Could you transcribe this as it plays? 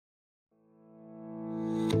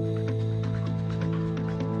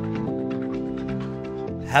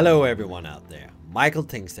Hello everyone out there, Michael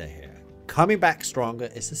Tingster here. Coming Back Stronger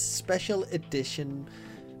is a special edition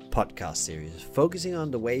podcast series focusing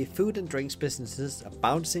on the way food and drinks businesses are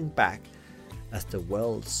bouncing back as the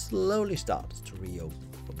world slowly starts to reopen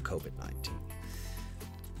from COVID-19.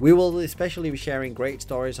 We will especially be sharing great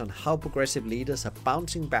stories on how progressive leaders are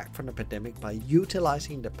bouncing back from the pandemic by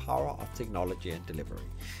utilizing the power of technology and delivery.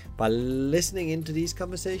 By listening into these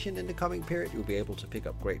conversations in the coming period, you'll be able to pick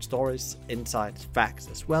up great stories, insights, facts,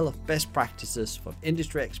 as well as best practices from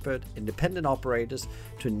industry experts, independent operators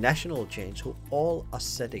to national chains who all are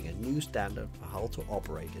setting a new standard for how to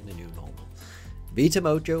operate in the new normal. Vita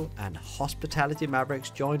Mojo and Hospitality Mavericks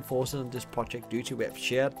join forces on this project due to their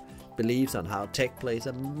shared beliefs on how tech plays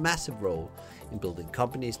a massive role in building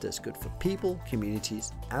companies that's good for people,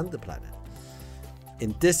 communities, and the planet.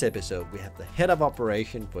 In this episode, we have the head of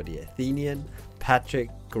operation for the Athenian, Patrick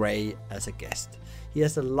Gray, as a guest. He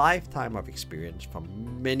has a lifetime of experience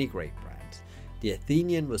from many great brands. The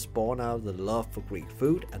Athenian was born out of the love for Greek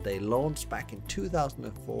food, and they launched back in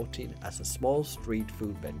 2014 as a small street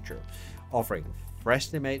food venture, offering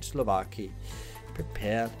freshly made souvlaki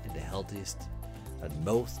prepared in the healthiest and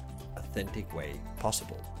most authentic way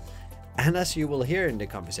possible. And as you will hear in the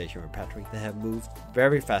conversation with Patrick, they have moved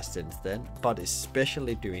very fast since then, but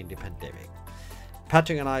especially during the pandemic.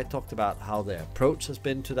 Patrick and I talked about how their approach has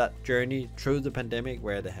been to that journey through the pandemic,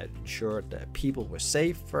 where they had ensured that people were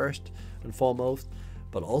safe first and foremost,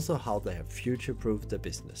 but also how they have future-proofed their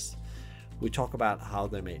business. We talk about how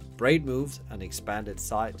they made brave moves and expanded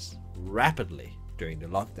sites rapidly during the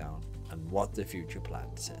lockdown and what the future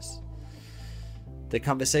plans is. The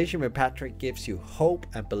conversation with Patrick gives you hope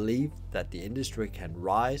and belief that the industry can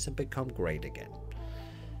rise and become great again.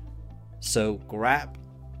 So grab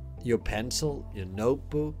your pencil, your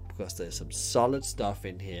notebook, because there's some solid stuff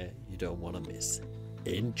in here you don't want to miss.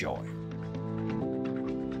 Enjoy.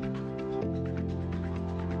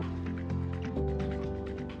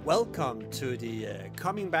 Welcome to the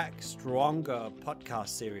Coming Back Stronger podcast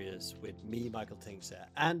series with me, Michael Tingster.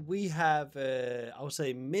 And we have, I would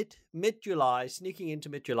say, mid-July, sneaking into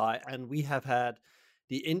mid-July, and we have had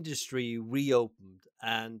the industry reopened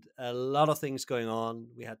and a lot of things going on.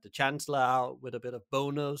 We had the Chancellor out with a bit of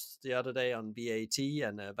bonus the other day on VAT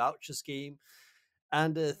and a voucher scheme.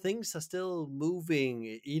 And things are still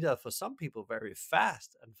moving, either for some people very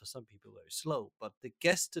fast and for some people very slow. But the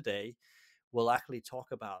guest today will actually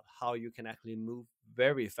talk about how you can actually move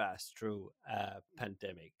very fast through a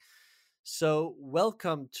pandemic. So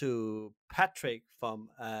welcome to Patrick from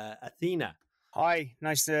Athena. Hi,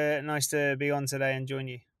 nice to be on today and join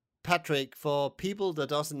you. Patrick, for people that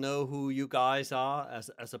doesn't know who you guys are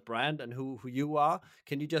as a brand and who you are,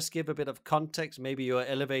 can you just give a bit of context, maybe your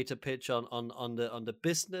elevator pitch on the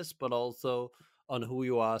business, but also on who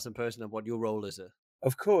you are as a person and what your role is?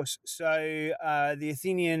 Of course. So the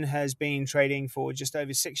Athenian has been trading for just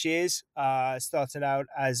over 6 years. Started out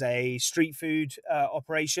as a street food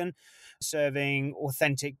operation, serving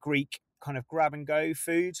authentic Greek kind of grab and go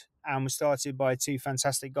food, and was started by two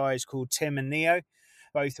fantastic guys called Tim and Neo,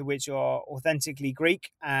 both of which are authentically Greek,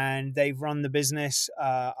 and they've run the business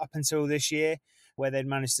up until this year, where they'd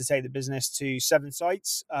managed to take the business to 7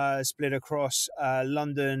 sites, split across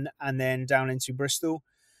London and then down into Bristol.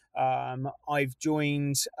 I've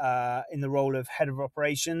joined in the role of head of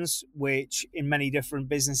operations, which in many different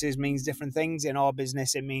businesses means different things. In our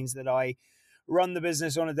business, it means that I run the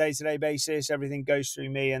business on a day-to-day basis. Everything goes through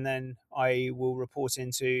me, and then I will report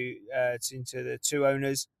into the two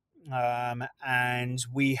owners. And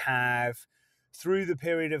we have, through the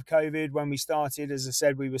period of COVID, when we started, as I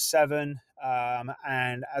said, we were 7.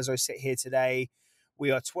 And as I sit here today, we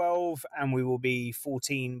are 12 and we will be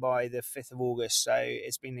 14 by the 5th of August. So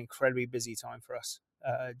it's been an incredibly busy time for us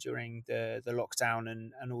during the lockdown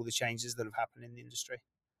and all the changes that have happened in the industry.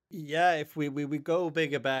 Yeah, if we go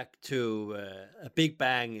bigger back to a big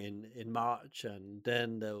bang in March, and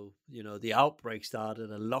then the outbreak started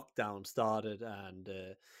and lockdown started, and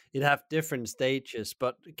it have different stages.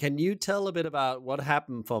 But can you tell a bit about what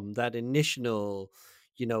happened from that initial,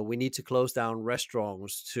 we need to close down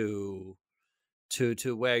restaurants to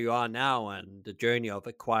where you are now, and the journey of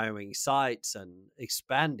acquiring sites and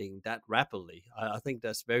expanding that rapidly? I think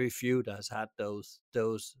there's very few that has had those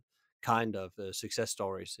kind of success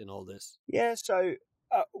stories in all this. Yeah, so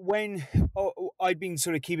when I'd been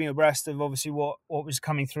sort of keeping abreast of obviously what was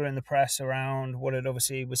coming through in the press around what had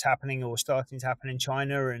obviously was happening or starting to happen in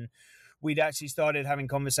China, and we'd actually started having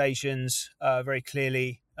conversations very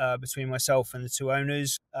clearly between myself and the two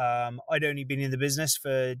owners. I'd only been in the business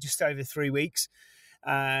for just over 3 weeks,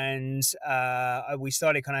 And we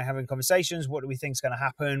started kind of having conversations. What do we think is going to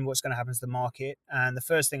happen? What's going to happen to the market? And the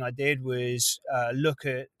first thing I did was look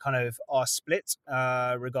at kind of our split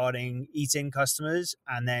regarding eat-in customers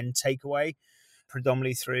and then takeaway,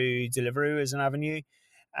 predominantly through Deliveroo as an avenue.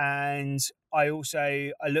 And I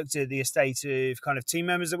looked at the estate of kind of team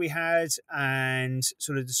members that we had and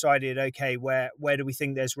sort of decided, okay, where do we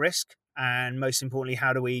think there's risk? And most importantly,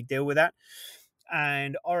 how do we deal with that?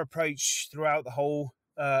 And our approach throughout the whole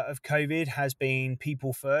of COVID has been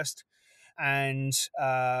people first. And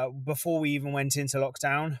before we even went into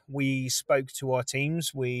lockdown, we spoke to our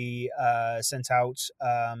teams. We sent out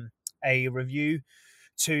a review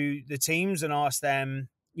to the teams and asked them,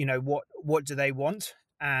 what do they want?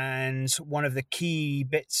 And one of the key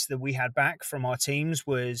bits that we had back from our teams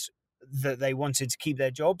was that they wanted to keep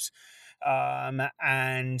their jobs,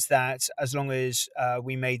 and that as long as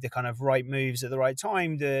we made the kind of right moves at the right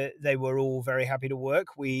time, they were all very happy to work.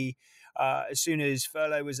 As soon as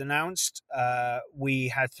furlough was announced, we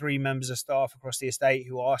had 3 members of staff across the estate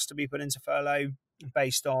who asked to be put into furlough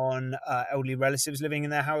based on elderly relatives living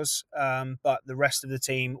in their house. But the rest of the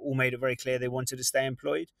team all made it very clear they wanted to stay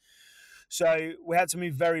employed. So we had to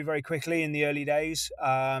move very, very quickly in the early days.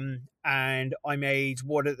 And I made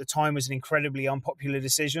what at the time was an incredibly unpopular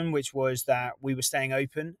decision, which was that we were staying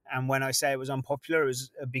open. And when I say it was unpopular, it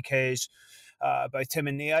was because both Tim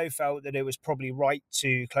and Neo felt that it was probably right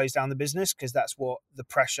to close down the business because that's where the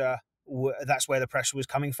pressure was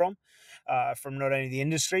coming from not only the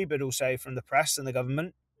industry, but also from the press and the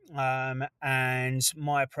government. And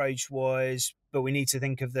my approach was, but we need to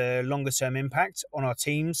think of the longer term impact on our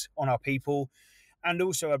teams, on our people, and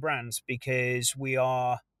also our brands, because we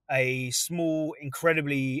are a small,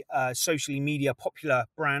 incredibly socially media popular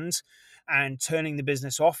brand, and turning the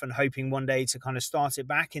business off and hoping one day to kind of start it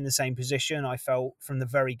back in the same position, I felt from the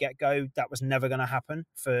very get-go that was never going to happen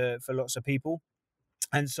for lots of people.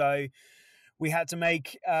 And so we had to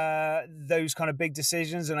make those kind of big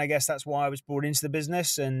decisions. And I guess that's why I was brought into the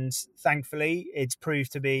business. And thankfully, it's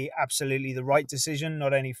proved to be absolutely the right decision,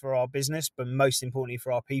 not only for our business, but most importantly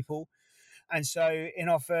for our people. And so in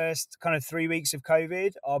our first kind of 3 weeks of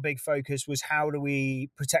COVID, our big focus was how do we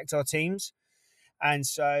protect our teams? And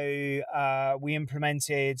so we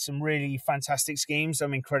implemented some really fantastic schemes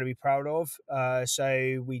I'm incredibly proud of.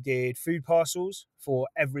 So we did food parcels for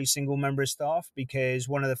every single member of staff, because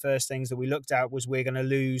one of the first things that we looked at was we're going to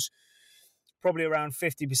lose probably around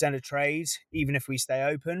 50% of trade, even if we stay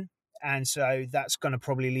open. And so that's going to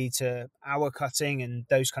probably lead to hour cutting and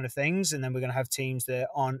those kind of things. And then we're going to have teams that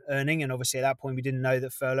aren't earning. And obviously at that point, we didn't know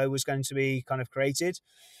that furlough was going to be kind of created.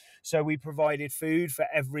 So we provided food for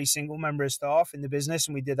every single member of staff in the business,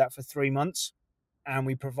 and we did that for 3 months. And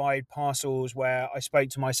we provide parcels where I spoke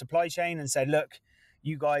to my supply chain and said, look,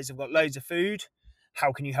 you guys have got loads of food.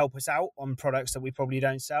 How can you help us out on products that we probably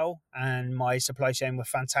don't sell? And my supply chain were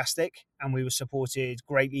fantastic, and we were supported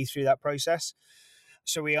greatly through that process.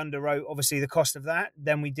 So we underwrote, obviously, the cost of that.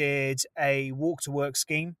 Then we did a walk to work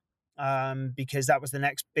scheme, because that was the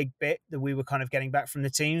next big bit that we were kind of getting back from the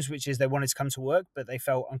teams, which is they wanted to come to work, but they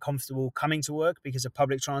felt uncomfortable coming to work because of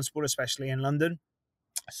public transport, especially in London.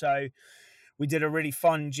 So we did a really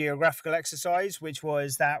fun geographical exercise, which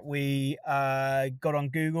was that we got on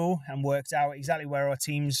Google and worked out exactly where our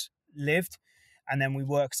teams lived. And then we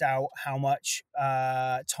worked out how much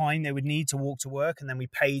time they would need to walk to work, and then we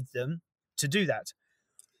paid them to do that.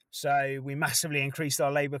 So we massively increased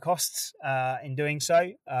our labour costs in doing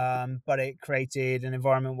so, but it created an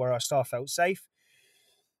environment where our staff felt safe.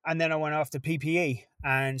 And then I went after PPE.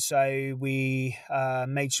 And so we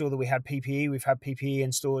made sure that we had PPE. We've had PPE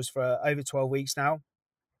in stores for over 12 weeks now.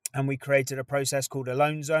 And we created a process called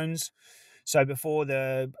alone zones. So before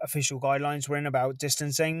the official guidelines were in about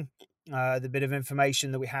distancing, the bit of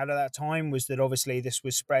information that we had at that time was that obviously this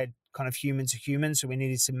was spread kind of human to human. So we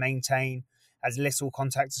needed to maintain as little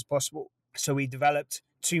contact as possible. So we developed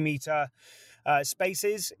 2-meter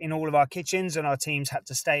spaces in all of our kitchens, and our teams had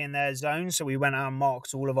to stay in their zone. So we went out and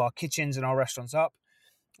marked all of our kitchens and our restaurants up,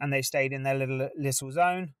 and they stayed in their little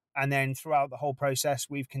zone. And then throughout the whole process,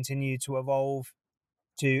 we've continued to evolve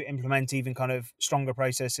to implement even kind of stronger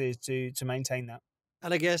processes to maintain that.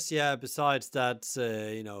 And I guess, yeah, besides that,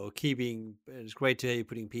 it's great to hear you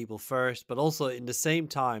putting people first, but also in the same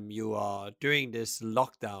time you are during this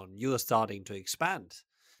lockdown, you are starting to expand.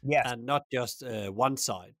 Yes. And not just one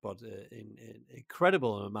site, but in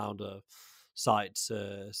incredible amount of sites.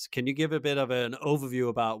 Can you give a bit of an overview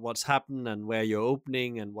about what's happened and where you're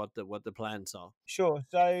opening and what the plans are? Sure.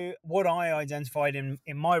 So what I identified in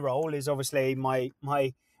my role is obviously my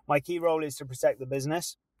key role is to protect the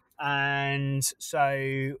business. And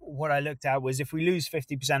so what I looked at was, if we lose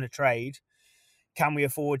 50% of trade, can we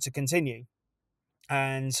afford to continue?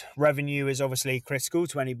 And revenue is obviously critical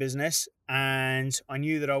to any business. And I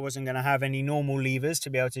knew that I wasn't going to have any normal levers to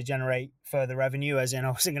be able to generate further revenue, as in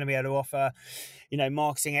I wasn't going to be able to offer,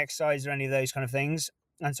 marketing exercise or any of those kind of things.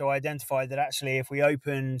 And so I identified that actually, if we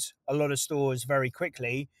opened a lot of stores very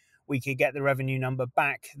quickly, we could get the revenue number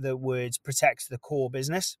back that would protect the core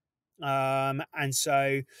business. And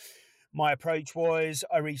so my approach was,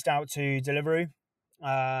 I reached out to Deliveroo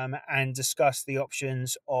and discussed the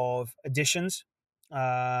options of additions,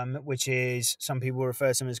 which is, some people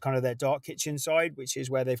refer to them as kind of their dark kitchen side, which is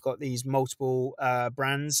where they've got these multiple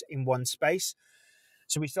brands in one space.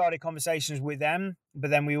 So we started conversations with them, but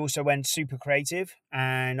then we also went super creative,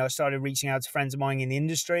 and I started reaching out to friends of mine in the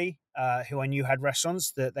industry who I knew had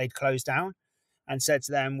restaurants that they'd closed down, and said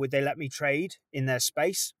to them, would they let me trade in their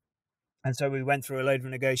space? And so we went through a load of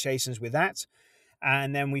negotiations with that.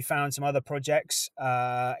 And then we found some other projects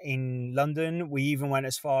in London. We even went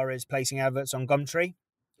as far as placing adverts on Gumtree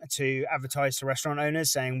to advertise to restaurant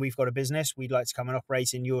owners saying, we've got a business, we'd like to come and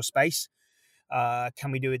operate in your space.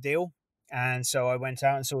 Can we do a deal? And so I went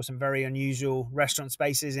out and saw some very unusual restaurant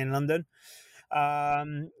spaces in London.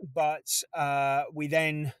 But we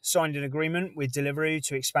then signed an agreement with Deliveroo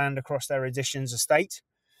to expand across their Editions estate.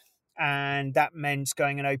 And that meant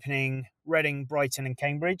going and opening Reading, Brighton and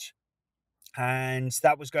Cambridge. And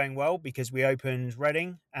that was going well because we opened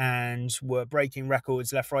Reading and were breaking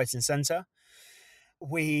records left, right and centre.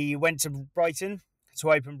 We went to Brighton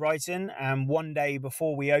to open Brighton, and one day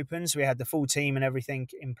before we opened, so we had the full team and everything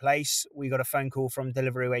in place, we got a phone call from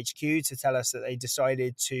Deliveroo HQ to tell us that they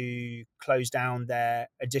decided to close down their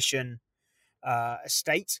Edition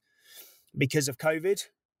estate because of COVID.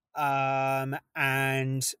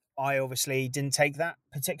 And I obviously didn't take that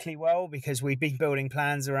particularly well, because we'd been building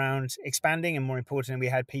plans around expanding, and more importantly,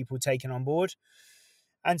 we had people taken on board.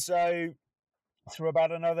 And so through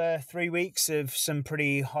about another 3 weeks of some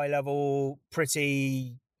pretty high level,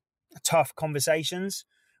 pretty tough conversations,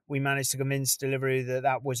 we managed to convince Deliveroo that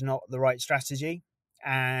that was not the right strategy.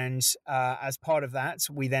 And as part of that,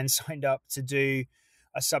 we then signed up to do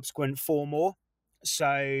a subsequent 4 more.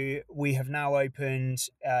 So we have now opened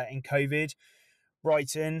in COVID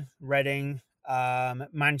Brighton, Reading,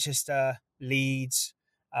 Manchester, Leeds.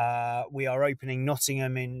 We are opening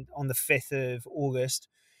Nottingham on the 5th of August.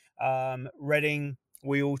 Reading,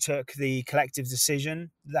 we all took the collective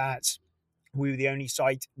decision that we were the only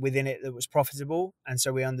site within it that was profitable. And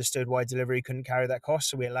so we understood why Delivery couldn't carry that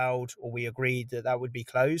cost. So we agreed that that would be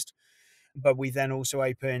closed. But we then also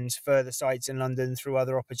opened further sites in London through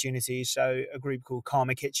other opportunities. So a group called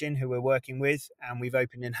Karma Kitchen, who we're working with, and we've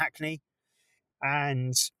opened in Hackney.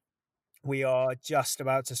 And we are just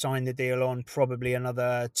about to sign the deal on probably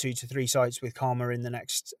another 2 to 3 sites with Karma in the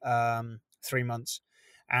next 3 months.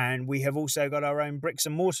 And we have also got our own bricks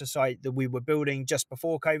and mortar site that we were building just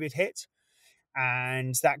before COVID hit.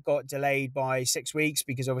 And that got delayed by 6 weeks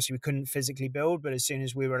because obviously we couldn't physically build. But as soon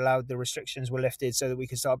as we were allowed, the restrictions were lifted so that we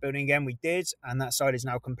could start building again. We did. And that site is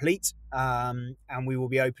now complete. And we will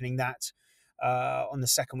be opening that on the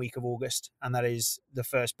second week of August. And that is the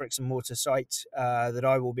first bricks and mortar site that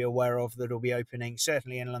I will be aware of that will be opening,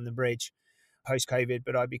 certainly in London Bridge post-COVID.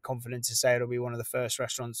 But I'd be confident to say it'll be one of the first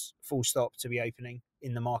restaurants, full stop, to be opening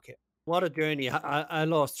in the market. What a journey. I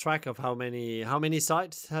lost track of how many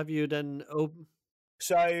sites have you then opened?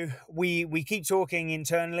 So we keep talking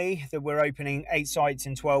internally that we're opening 8 sites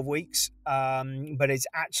in 12 weeks, but it's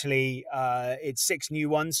actually it's 6 new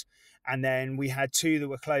ones, and then we had 2 that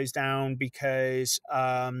were closed down because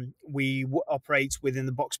we operate within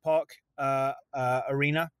the Box Park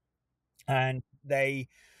arena, and they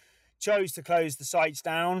chose to close the sites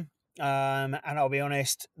down. And I'll be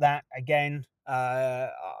honest, that again,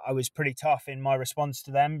 I was pretty tough in my response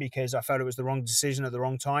to them because I felt it was the wrong decision at the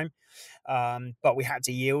wrong time. But we had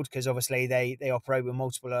to yield because obviously they operate with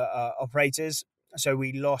multiple operators. So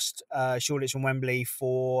we lost Shoreditch and Wembley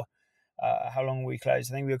for how long were we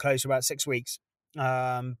closed? I think we were closed for about 6 weeks.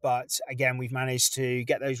 But again, we've managed to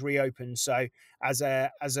get those reopened. So as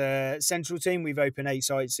a central team, we've opened 8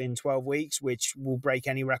 sites in 12 weeks, which will break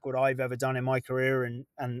any record I've ever done in my career. And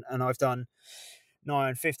I've done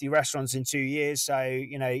 950 restaurants in 2 years. So,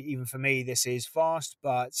 even for me, this is fast,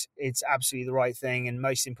 but it's absolutely the right thing. And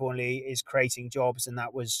most importantly is creating jobs. And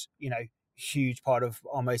that was, huge part of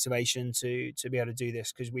our motivation to be able to do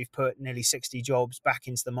this, because we've put nearly 60 jobs back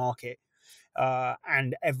into the market.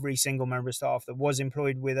 And every single member of staff that was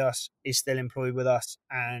employed with us is still employed with us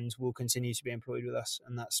and will continue to be employed with us.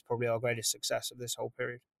 And that's probably our greatest success of this whole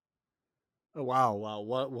period. Oh, wow, wow,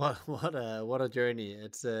 what a journey!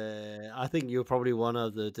 It's I think you're probably one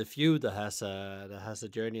of the few that has a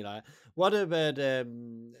journey like. What about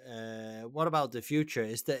the future?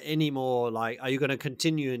 Is there any more like? Are you going to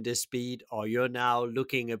continue in this speed, or you're now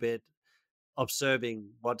looking a bit, observing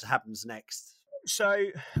what happens next? So,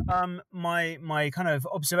 my kind of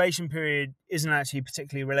observation period isn't actually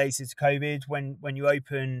particularly related to COVID. When you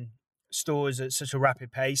open stores at such a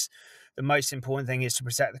rapid pace, the most important thing is to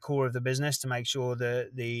protect the core of the business, to make sure that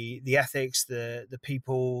the ethics, the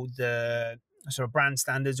people, the sort of brand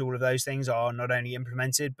standards, all of those things are not only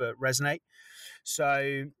implemented but resonate.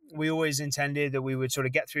 So we always intended that we would sort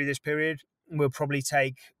of get through this period. We'll probably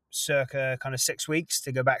take circa kind of 6 weeks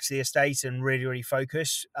to go back to the estate and really, really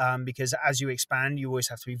focus. Because as you expand, you always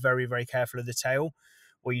have to be very, very careful of the tail.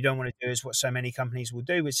 What you don't want to do is what so many companies will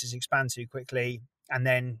do, which is expand too quickly, and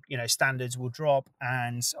then standards will drop,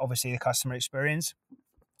 and obviously the customer experience.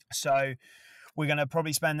 So we're going to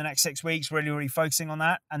probably spend the next 6 weeks really, really focusing on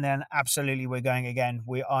that, and then absolutely we're going again.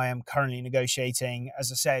 I am currently negotiating,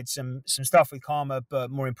 as I said, some stuff with Karma,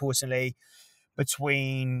 but more importantly,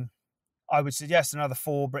 between I would suggest another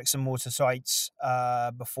 4 bricks and mortar sites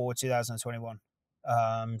before 2021.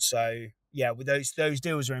 So yeah, with those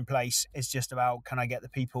deals are in place. It's just about, can I get the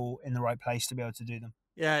people in the right place to be able to do them?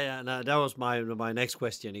 Yeah, yeah. No, that was my next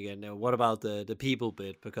question again. Now, what about the people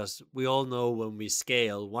bit? Because we all know when we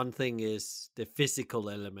scale, one thing is the physical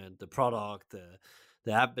element, the product,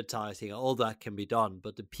 the advertising, all that can be done.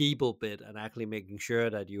 But the people bit and actually making sure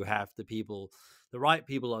that you have the people, the right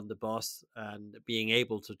people on the bus, and being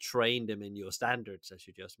able to train them in your standards, as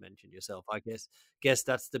you just mentioned yourself. I guess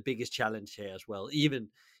that's the biggest challenge here as well. Even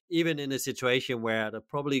in a situation where they're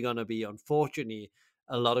probably going to be, unfortunately,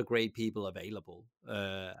 a lot of great people available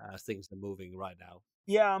as things are moving right now.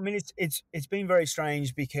 Yeah, I mean it's been very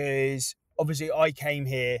strange because obviously I came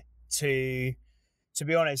here to to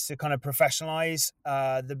be honest, to kind of professionalize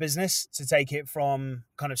the business, to take it from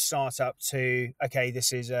kind of startup to, okay,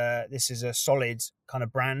 this is a solid kind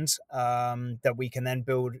of brand that we can then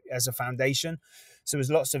build as a foundation. So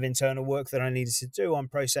there's lots of internal work that I needed to do on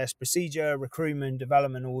process, procedure, recruitment,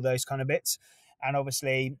 development, all those kind of bits. And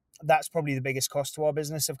obviously, that's probably the biggest cost to our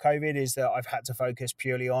business of COVID, is that I've had to focus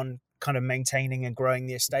purely on kind of maintaining and growing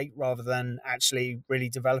the estate rather than actually really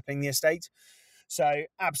developing the estate. So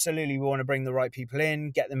absolutely, we want to bring the right people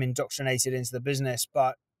in, get them indoctrinated into the business.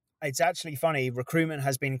 But it's actually funny, recruitment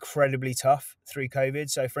has been incredibly tough through COVID.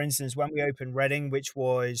 So for instance, when we opened Reading, which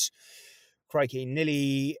was, crikey,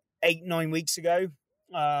 nearly 8, 9 weeks ago,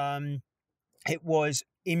 um, it was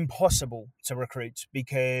impossible to recruit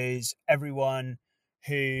because everyone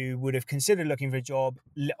who would have considered looking for a job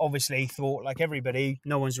obviously thought, like everybody,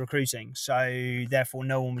 no one's recruiting. So therefore,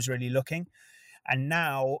 no one was really looking. And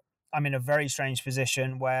now I'm in a very strange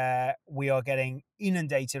position where we are getting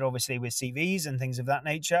inundated, obviously, with CVs and things of that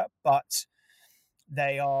nature, but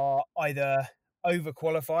they are either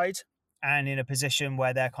overqualified and in a position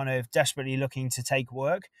where they're kind of desperately looking to take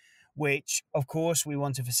work, which of course we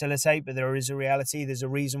want to facilitate, but there is a reality. There's a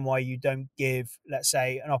reason why you don't give, let's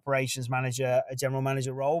say, an operations manager a general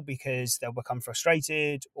manager role, because they'll become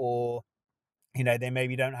frustrated, or they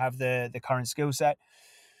maybe don't have the current skill set.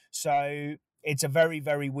 So it's a very,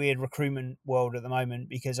 very weird recruitment world at the moment,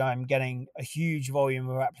 because I'm getting a huge volume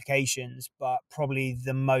of applications, but probably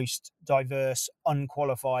the most diverse,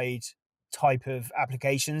 unqualified type of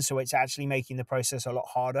applications. So it's actually making the process a lot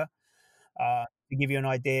harder. To give you an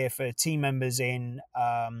idea, for team members in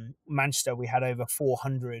Manchester, we had over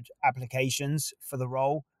 400 applications for the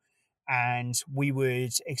role, and we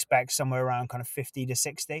would expect somewhere around kind of 50 to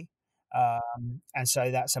 60. And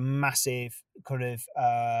so that's a massive kind of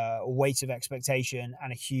weight of expectation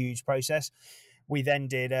and a huge process. We then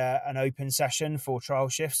did an open session for trial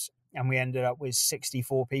shifts, and we ended up with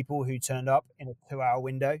 64 people who turned up in a 2 hour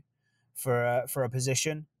window for a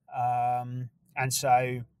position. And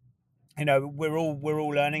so we're all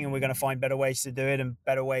learning, and we're going to find better ways to do it and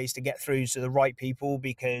better ways to get through to the right people,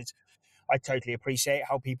 because I totally appreciate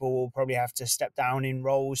how people will probably have to step down in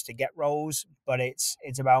roles to get roles, but it's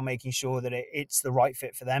about making sure that it's the right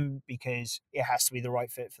fit for them, because it has to be the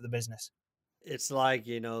right fit for the business. It's like,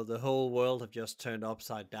 the whole world have just turned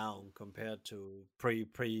upside down compared to pre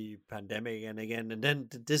pandemic. And again, and then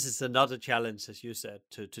this is another challenge, as you said,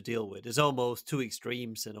 to deal with. It's almost two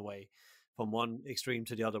extremes in a way, from one extreme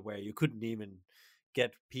to the other, where you couldn't even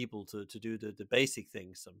get people to do the basic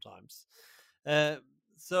things sometimes. Uh,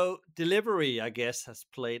 so delivery, I guess, has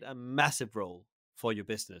played a massive role for your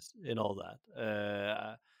business in all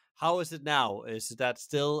that. How is it now? Is that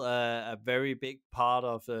still a very big part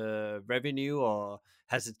of the revenue, or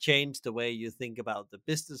has it changed the way you think about the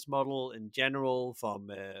business model in general,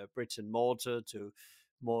 from bricks and mortar to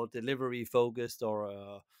more delivery focused,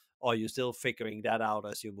 or are you still figuring that out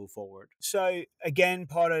as you move forward? So again,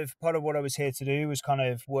 part of what I was here to do was kind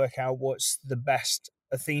of work out what's the best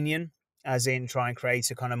Athenian, as in try and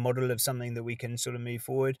create a kind of model of something that we can sort of move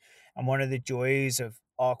forward. And one of the joys of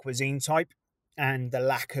our cuisine type and the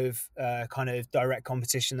lack of kind of direct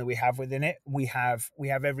competition that we have within it, we have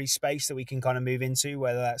every space that we can kind of move into,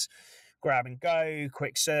 whether that's grab and go,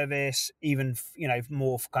 quick service, even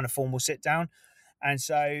more kind of formal sit down. And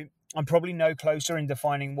so I'm probably no closer in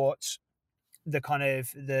defining what the kind of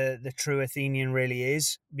the true Athenian really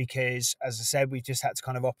is, because as I said, we just had to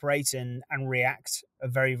kind of operate and react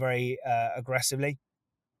very very aggressively.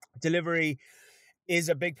 Delivery is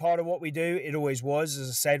a big part of what we do. It always was. As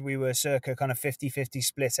I said, we were circa kind of 50-50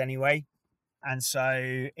 split anyway, and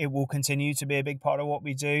so it will continue to be a big part of what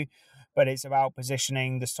we do. But it's about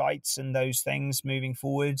positioning the sites and those things moving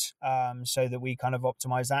forward, so that we kind of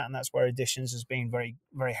optimize that, and that's where Additions has been very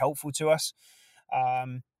very helpful to us.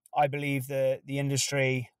 um, I believe that the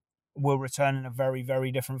industry will return in a very,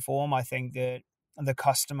 very different form. I think that the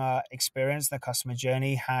customer experience, the customer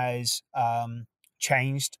journey has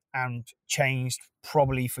changed, and changed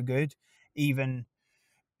probably for good, even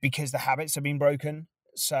because the habits have been broken.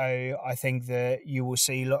 So I think that you will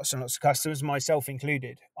see lots and lots of customers, myself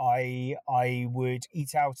included. I would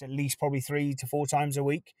eat out at least probably 3 to 4 times a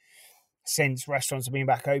week since restaurants have been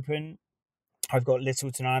back open. I've got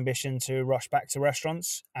little to no ambition to rush back to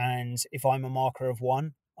restaurants. And if I'm a marker of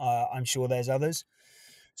one, I'm sure there's others.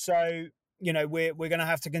 So, we're going to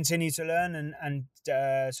have to continue to learn and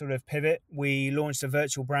sort of pivot. We launched a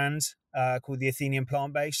virtual brand called the Athenian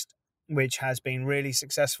Plant Based, which has been really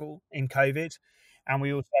successful in COVID. And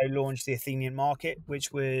we also launched the Athenian Market,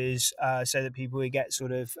 which was so that people would get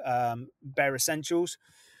sort of bare essentials.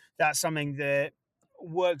 That's something that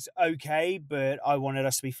works okay, but I wanted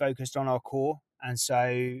us to be focused on our core. And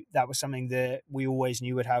so that was something that we always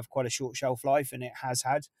knew would have quite a short shelf life, and it has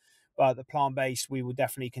had. But the plant based, we will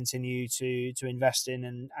definitely continue to invest in,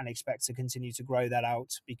 and expect to continue to grow that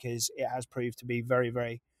out, because it has proved to be very,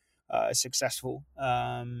 very successful.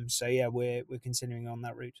 So yeah, we're continuing on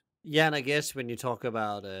that route. Yeah, and I guess when you talk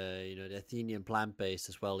about the Athenian plant based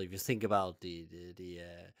as well, if you think about the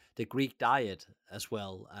Greek diet as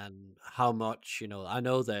well, and how much I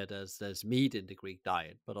know that there's meat in the Greek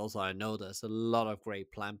diet, but also I know there's a lot of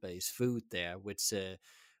great plant based food there,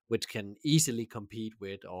 which can easily compete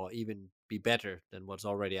with or even be better than what's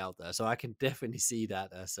already out there. So I can definitely see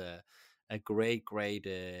that as a great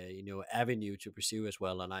avenue to pursue as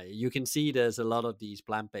well. And you can see there's a lot of these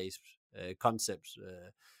plant based concepts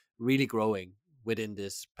really growing within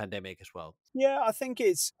this pandemic as well. Yeah, I think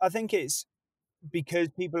it's because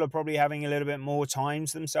people are probably having a little bit more time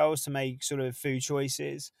to themselves to make sort of food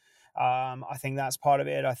choices. I think that's part of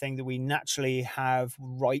it. I think that we naturally have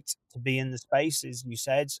right to be in the space, as you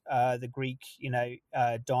said. The Greek,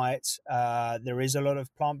 diet. There is a lot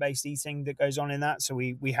of plant-based eating that goes on in that, so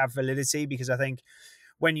we have validity, because I think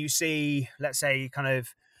when you see, let's say, kind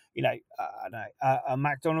of, I don't know, a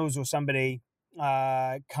McDonald's or somebody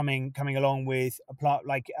coming along with a plant,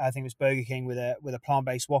 like I think it was Burger King with a plant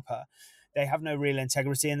based Whopper, they have no real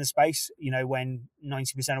integrity in the space. When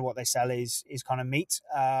 90% of what they sell is kind of meat.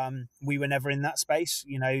 We were never in that space.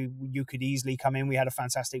 You could easily come in. We had a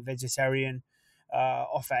fantastic vegetarian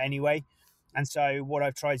offer anyway. And so what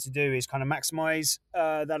I've tried to do is kind of maximize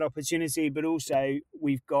that opportunity, but also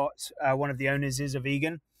we've got one of the owners is a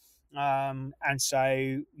vegan. And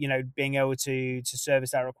so, being able to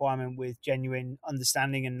service that requirement with genuine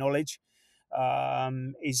understanding and knowledge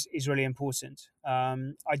is really important.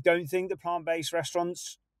 I don't think the plant-based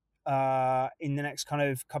restaurants in the next kind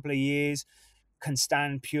of couple of years can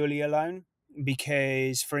stand purely alone,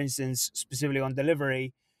 because, for instance, specifically on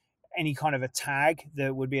delivery, any kind of a tag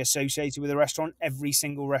that would be associated with a restaurant, every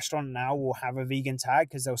single restaurant now will have a vegan tag,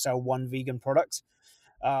 because they'll sell one vegan product.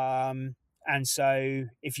 And so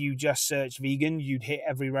if you just search vegan, you'd hit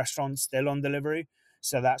every restaurant still on delivery.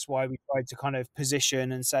 So that's why we tried to kind of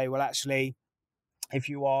position and say, well, actually, if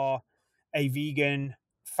you are a vegan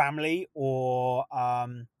family, or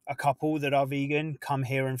a couple that are vegan, come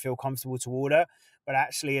here and feel comfortable to order. But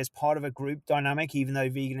actually, as part of a group dynamic, even though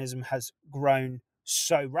veganism has grown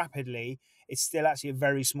so rapidly, it's still actually a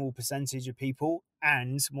very small percentage of people.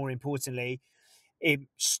 And more importantly, it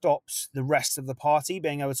stops the rest of the party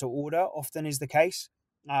being able to order, often is the case.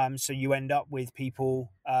 So you end up with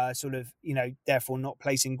people therefore not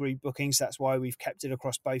placing group bookings. That's why we've kept it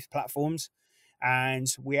across both platforms. and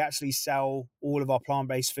we actually sell all of our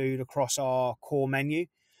plant-based food across our core menu.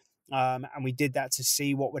 And we did that to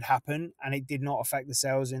see what would happen, and it did not affect the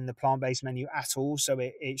sales in the plant-based menu at all. So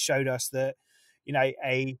it showed us that,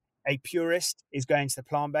 a purist is going to the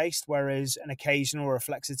plant-based, whereas an occasional or a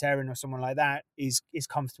flexitarian or someone like that is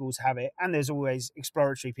comfortable to have it. And there's always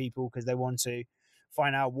exploratory people because they want to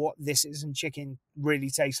find out what this isn't chicken really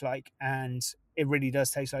tastes like, and it really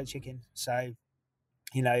does taste like chicken. So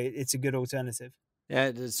it's a good alternative. Yeah,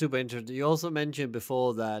 it's super interesting. You also mentioned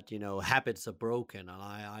before that habits are broken, and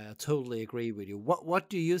I totally agree with you. What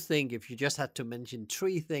do you think, if you just had to mention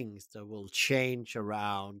three things that will change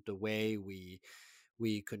around the way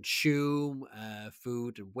we consume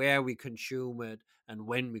food, and where we consume it, and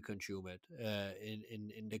when we consume it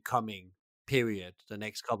in the coming period, the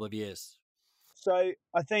next couple of years? So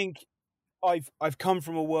I think I've come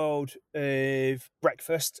from a world of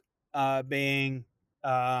breakfast being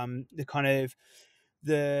the kind of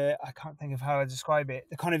the I can't think of how I describe it,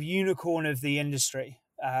 the kind of unicorn of the industry.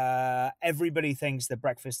 Everybody thinks that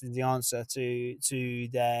breakfast is the answer to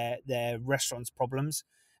their restaurants' problems,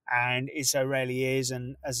 and it so rarely is.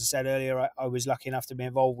 And as I said earlier, I was lucky enough to be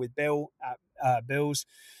involved with Bill at Bill's,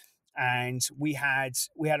 and we had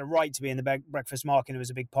a right to be in the breakfast market. It was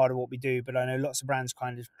a big part of what we do, but I know lots of brands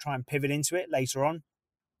kind of try and pivot into it later on.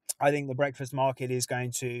 I think the breakfast market is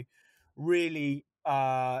going to really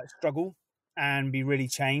struggle and be really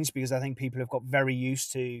changed, because I think people have got very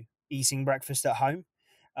used to eating breakfast at home.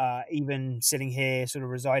 Even sitting here, sort of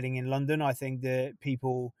residing in London, I think that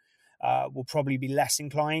people will probably be less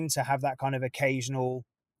inclined to have that kind of occasional,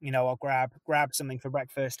 I'll grab something for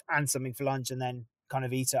breakfast and something for lunch, and then kind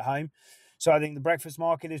of eat at home. So I think the breakfast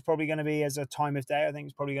market is probably going to be, as a time of day, I think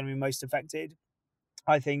it's probably going to be most affected.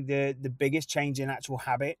 I think the biggest change in actual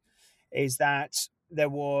habit is that there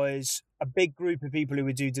was a big group of people who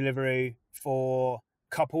would do delivery for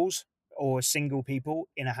couples or single people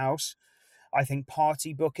in a house. I think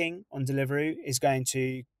party booking on delivery is going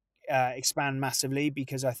to expand massively,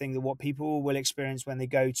 because I think that what people will experience when they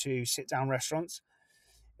go to sit down restaurants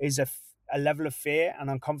is a level of fear and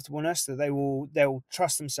uncomfortableness that they'll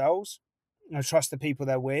trust themselves, trust the people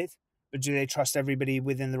they're with, but do they trust everybody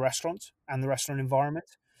within the restaurant and the restaurant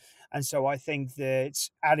environment? And so I think that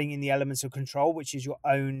adding in the elements of control, which is your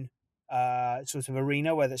own sort of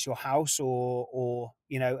arena, whether it's your house or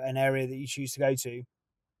an area that you choose to go to,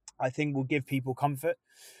 I think will give people comfort.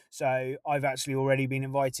 So I've actually already been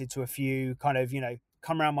invited to a few kind of,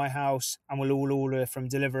 come around my house and we'll all order from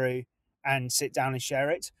delivery and sit down and share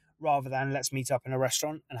it, rather than let's meet up in a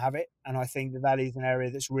restaurant and have it. And I think that is an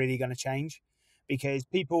area that's really going to change, because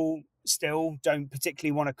people still don't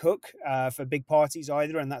particularly want to cook for big parties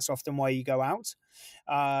either. And that's often why you go out.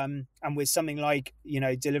 And with something like,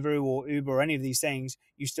 Deliveroo or Uber or any of these things,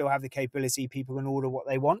 you still have the capability, people can order what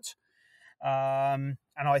they want. And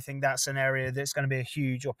I think that's an area that's going to be a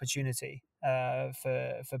huge opportunity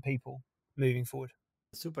for people moving forward.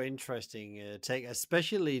 Super interesting take,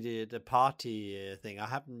 especially the party thing. I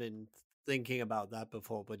haven't been thinking about that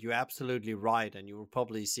before, but you're absolutely right, and you will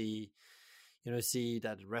probably see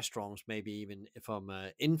that restaurants, maybe even from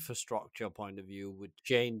an infrastructure point of view, would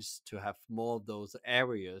change to have more of those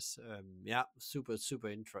areas. Yeah, super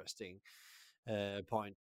interesting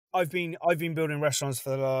point. I've been building restaurants for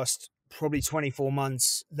the last probably 24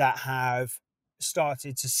 months that have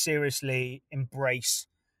started to seriously embrace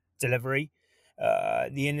delivery.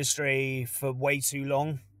 The industry for way too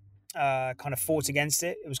long kind of fought against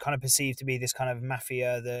it. It was kind of perceived to be this kind of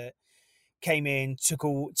mafia that came in,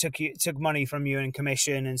 took money from you in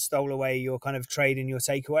commission and stole away your kind of trade and your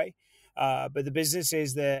takeaway. But the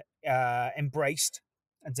businesses that embraced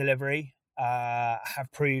delivery have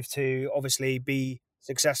proved to obviously be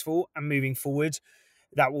successful, and moving forward,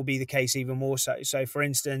 that will be the case even more so. So, for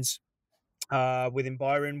instance, within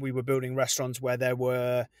Byron, we were building restaurants where there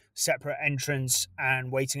were separate entrance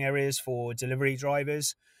and waiting areas for delivery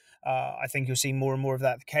drivers. I think you'll see more and more of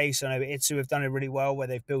that the case. I know Itsu have done it really well, where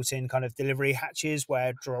they've built in kind of delivery hatches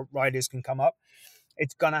where riders can come up.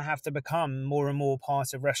 It's going to have to become more and more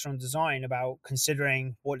part of restaurant design, about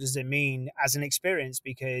considering what does it mean as an experience,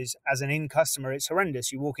 because as an in customer, it's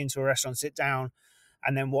horrendous. You walk into a restaurant, sit down,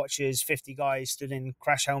 and then watches 50 guys stood in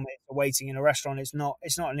crash helmets waiting in a restaurant. It's not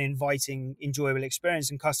an inviting, enjoyable experience,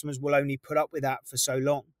 and customers will only put up with that for so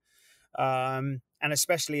long. And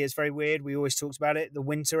especially, it's very weird, we always talked about it, the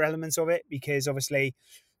winter elements of it, because obviously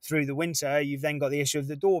through the winter, you've then got the issue of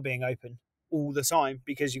the door being open all the time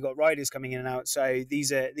because you've got riders coming in and out. So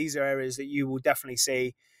these are areas that you will definitely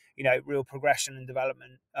see, real progression and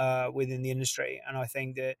development within the industry. And I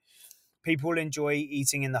think that people enjoy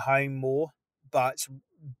eating in the home more, but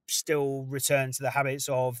still return to the habits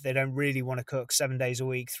of they don't really want to cook 7 days a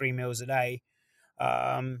week, 3 meals a day.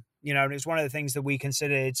 And it's one of the things that we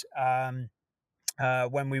considered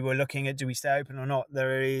when we were looking at do we stay open or not.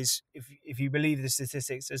 There is, if you believe the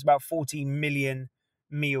statistics, there's about 40 million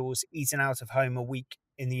meals eaten out of home a week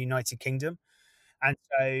in the United Kingdom. And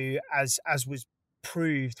so, as was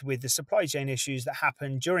proved with the supply chain issues that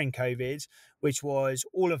happened during COVID, which was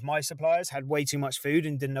all of my suppliers had way too much food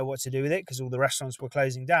and didn't know what to do with it because all the restaurants were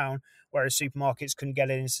closing down, whereas supermarkets couldn't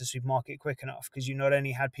get it into the supermarket quick enough because you not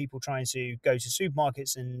only had people trying to go to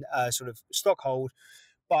supermarkets and sort of stockhold,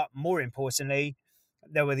 but more importantly,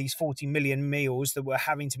 there were these 40 million meals that were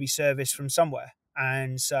having to be serviced from somewhere.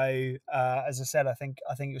 And so, as I said, I think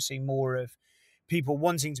you'll see more of people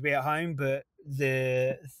wanting to be at home, but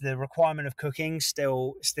the requirement of cooking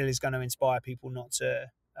still is going to inspire people not to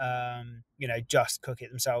just cook it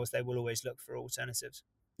themselves. They will always look for alternatives.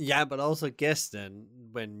 Yeah, but also guess then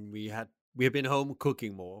when we have been home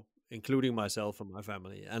cooking more, including myself and my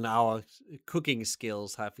family, and our cooking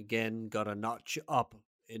skills have again got a notch up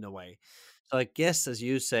in a way. So I guess, as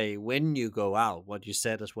you say, when you go out, what you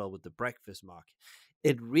said as well with the breakfast market,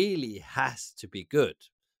 it really has to be good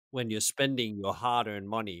when you're spending your hard-earned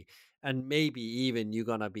money, and maybe even you're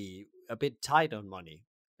gonna be a bit tight on money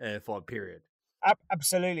for a period.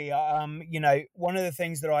 Absolutely. One of the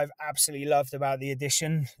things that I've absolutely loved about the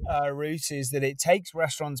Edition route is that it takes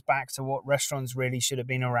restaurants back to what restaurants really should have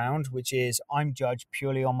been around, which is I'm judged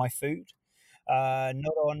purely on my food,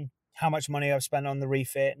 not on how much money I've spent on the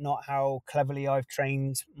refit, not how cleverly I've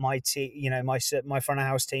trained my my front of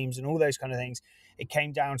house teams and all those kind of things. It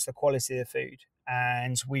came down to the quality of the food,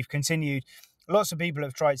 and we've continued. Lots of people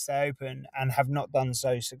have tried to stay open and have not done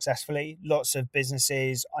so successfully. Lots of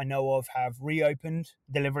businesses I know of have reopened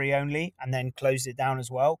delivery only and then closed it down as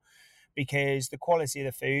well because the quality of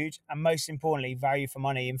the food and most importantly, value for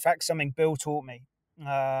money. In fact, something Bill taught me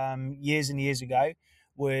years and years ago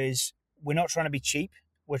was we're not trying to be cheap.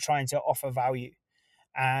 We're trying to offer value,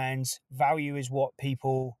 and value is what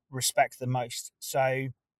people respect the most. So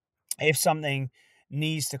if something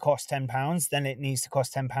needs to cost £10, then it needs to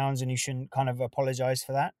cost £10, and you shouldn't kind of apologize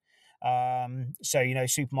for that.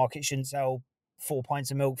 Supermarkets shouldn't sell 4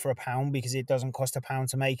 pints of milk for £1 because it doesn't cost £1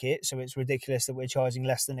 to make it. So it's ridiculous that we're charging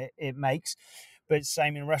less than it makes. But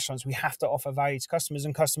same in restaurants, we have to offer value to customers,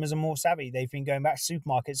 and customers are more savvy. They've been going back to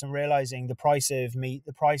supermarkets and realizing the price of meat,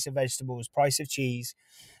 the price of vegetables, price of cheese.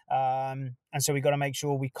 And so we've got to make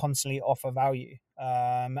sure we constantly offer value.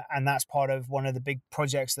 And that's part of one of the big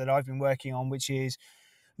projects that I've been working on, which is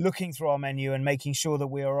looking through our menu and making sure that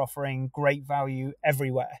we are offering great value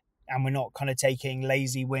everywhere. And we're not kind of taking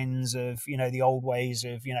lazy wins of, the old ways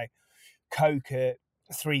of, Coke at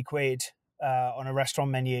 £3 on a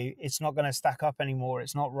restaurant menu. It's not going to stack up anymore.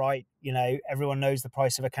 It's not right. Everyone knows the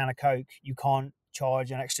price of a can of Coke. You can't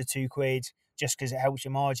charge an extra £2 just because it helps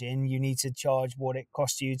your margin. You need to charge what it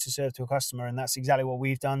costs you to serve to a customer. And that's exactly what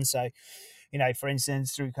we've done. So, for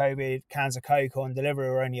instance, through COVID, cans of Coke on delivery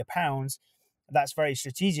are only £1. That's very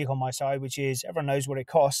strategic on my side, which is everyone knows what it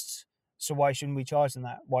costs. So why shouldn't we charge them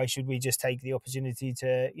that? Why should we just take the opportunity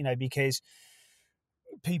to, because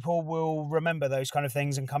people will remember those kind of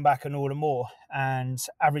things and come back and order more. And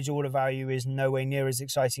average order value is nowhere near as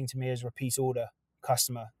exciting to me as repeat order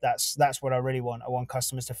customer. That's what I really want. I want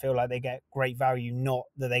customers to feel like they get great value, not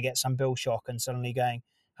that they get some bill shock and suddenly going,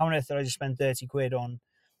 how on earth did I just spend £30 on,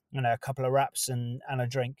 a couple of wraps and a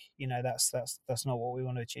drink? That's not what we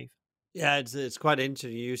want to achieve. Yeah, it's quite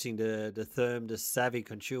interesting using the term the savvy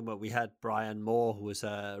consumer. We had Brian Moore, who is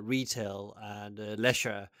a retail and a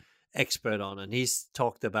leisure expert on, and he's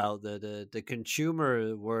talked about the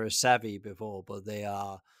consumer were savvy before, but they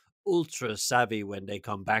are ultra savvy when they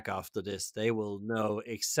come back after this. They will know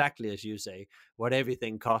exactly, as you say, what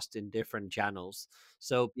everything costs in different channels.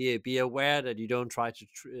 So be aware that you don't try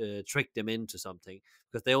to trick them into something,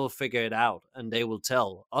 because they will figure it out and they will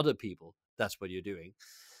tell other people that's what you're doing.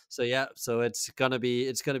 So yeah, so it's gonna be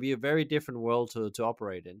a very different world to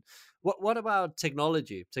operate in. What about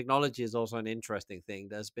technology? Technology is also an interesting thing.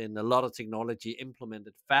 There's been a lot of technology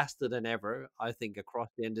implemented faster than ever, I think, across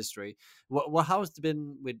the industry. How has it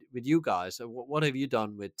been with you guys? What have you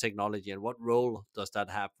done with technology, and what role does that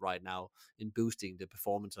have right now in boosting the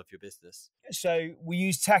performance of your business? So we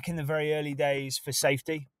used tech in the very early days for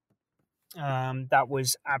safety. That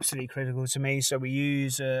was absolutely critical to me. So we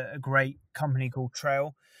use a great company called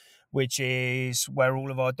Trail, which is where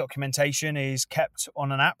all of our documentation is kept on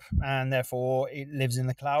an app, and therefore it lives in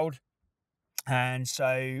the cloud. And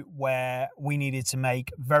so where we needed to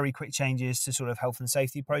make very quick changes to sort of health and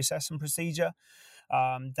safety process and procedure,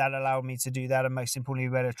 that allowed me to do that, and most importantly,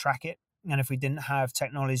 be able to track it. And if we didn't have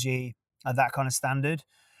technology at that kind of standard,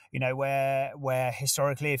 where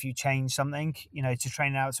historically, if you change something, to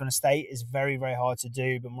train it out to an estate is very, very hard to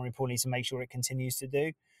do, but more importantly, to make sure it continues to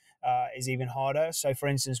do is even harder. So, for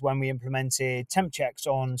instance, when we implemented temp checks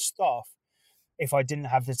on staff, if I didn't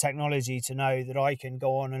have the technology to know that I can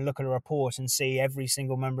go on and look at a report and see every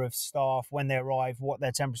single member of staff when they arrive, what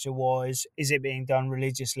their temperature was, is it being done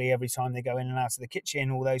religiously every time they go in and out of the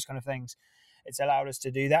kitchen, all those kind of things, it's allowed us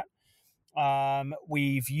to do that.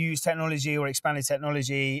 We've used technology or expanded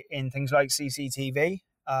technology in things like CCTV,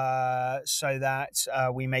 so that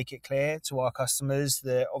we make it clear to our customers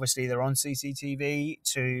that obviously they're on CCTV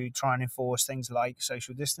to try and enforce things like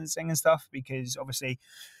social distancing and stuff, because obviously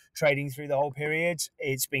trading through the whole period,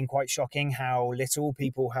 it's been quite shocking how little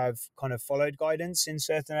people have kind of followed guidance in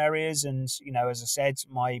certain areas. And, as I said,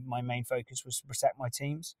 my main focus was to protect my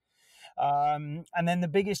teams. And then the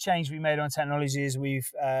biggest change we made on technology is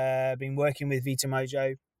we've been working with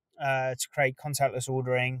Vitamojo to create contactless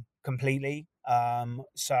ordering completely.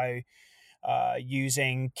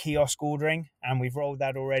 Using kiosk ordering, and we've rolled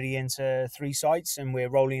that already into 3 sites, and we're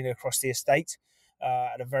rolling it across the estate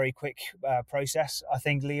at a very quick process. I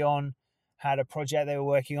think Leon had a project they were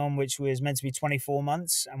working on which was meant to be 24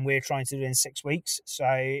 months, and we're trying to do it in 6 weeks. So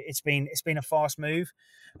it's been a fast move.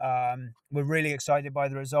 We're really excited by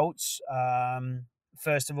the results.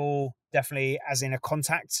 First of all, definitely as in a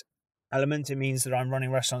contact element, it means that I'm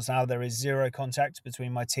running restaurants now. There is zero contact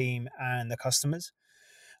between my team and the customers,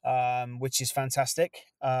 which is fantastic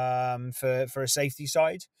for a safety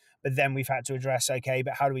side. But then we've had to address, okay,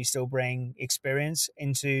 but how do we still bring experience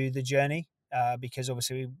into the journey? Because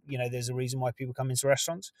obviously, there's a reason why people come into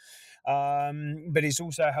restaurants. But it's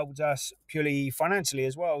also helped us purely financially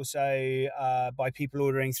as well. So by people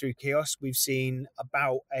ordering through kiosk, we've seen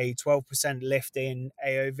about a 12% lift in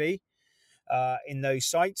AOV in those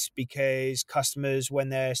sites, because customers, when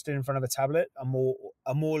they're stood in front of a tablet,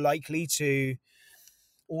 are more likely to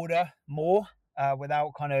order more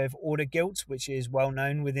without kind of order guilt, which is well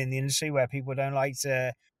known within the industry, where people don't like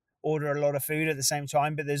to order a lot of food at the same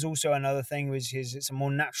time. But there's also another thing, which is it's a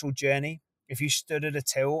more natural journey. If you stood at a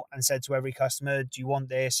till and said to every customer, do you want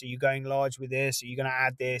this? Are you going large with this? Are you going to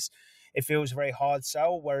add this? It feels a very hard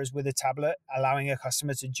sell. Whereas with a tablet, allowing a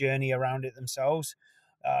customer to journey around it themselves,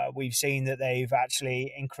 we've seen that they've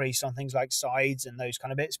actually increased on things like sides and those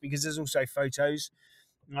kind of bits, because there's also photos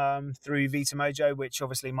through Vitamojo, which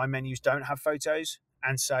obviously my menus don't have photos.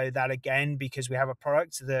 And so that, again, because we have a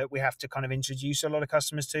product that we have to kind of introduce a lot of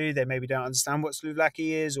customers to, they maybe don't understand what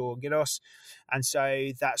souvlaki is or gyros. And so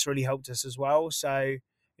that's really helped us as well. So,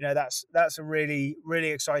 that's a really, really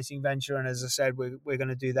exciting venture. And as I said, we're going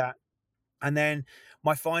to do that. And then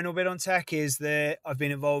my final bit on tech is that I've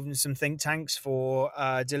been involved in some think tanks for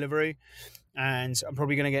delivery. And I'm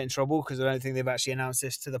probably going to get in trouble because I don't think they've actually announced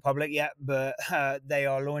this to the public yet, but they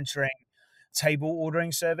are launching table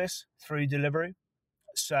ordering service through delivery.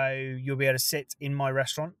 So you'll be able to sit in my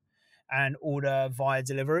restaurant and order via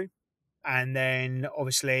delivery. And then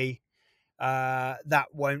obviously that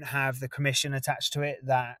won't have the commission attached to it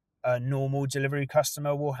that a normal delivery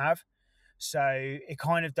customer will have. So it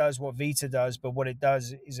kind of does what Vita does, but what it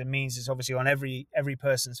does is it means it's obviously on every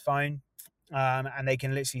person's phone, and they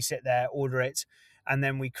can literally sit there, order it, and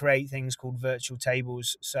then we create things called virtual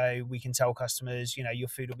tables. So we can tell customers, your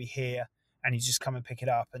food will be here, and you just come and pick it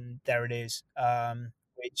up, and there it is,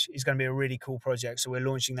 which is going to be a really cool project. So we're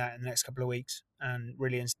launching that in the next couple of weeks, and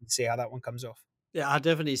really interested to see how that one comes off. Yeah, I've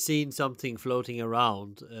definitely seen something floating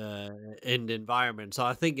around in the environment, so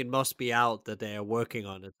I think it must be out that they are working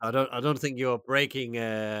on it. I don't think you're breaking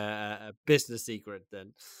a business secret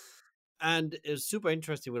then. And it's super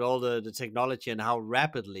interesting with all the technology and how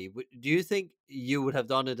rapidly. Do you think you would have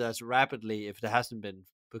done it as rapidly if it hasn't been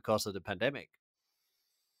because of the pandemic?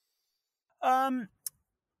 Um,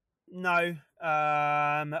 no,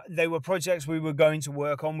 they were projects we were going to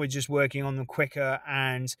work on. We're just working on them quicker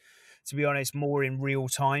and, to be honest, more in real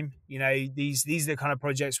time. These are the kind of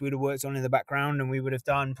projects we would have worked on in the background, and we would have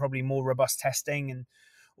done probably more robust testing and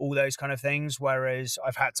all those kind of things. Whereas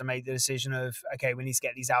I've had to make the decision of, okay, we need to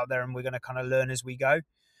get these out there and we're going to kind of learn as we go.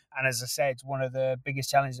 And as I said, one of the biggest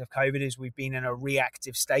challenges of COVID is we've been in a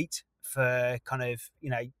reactive state for kind of,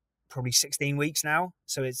 probably 16 weeks now.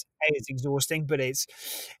 So it's exhausting, but it's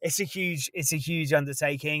a huge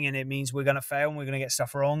undertaking, and it means we're going to fail and we're going to get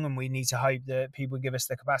stuff wrong, and we need to hope that people give us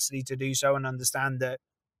the capacity to do so and understand that.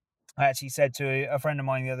 I actually said to a friend of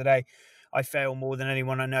mine the other day, I fail more than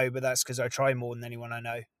anyone I know, but that's because I try more than anyone I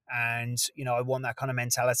know. And, I want that kind of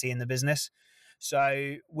mentality in the business.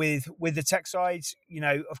 So with the tech side,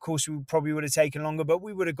 of course, we probably would have taken longer, but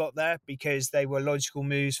we would have got there because they were logical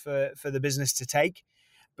moves for the business to take.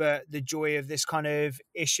 But the joy of this kind of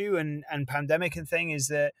issue and pandemic and thing is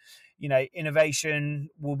that, innovation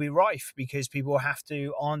will be rife because people have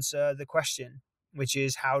to answer the question, which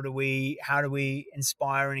is how do we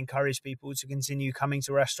inspire and encourage people to continue coming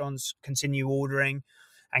to restaurants, continue ordering,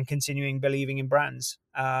 and continuing believing in brands.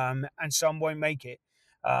 And some won't make it.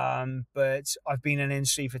 But I've been in the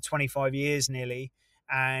industry for 25 years nearly,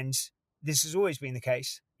 and this has always been the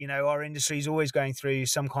case. Our industry is always going through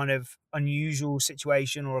some kind of unusual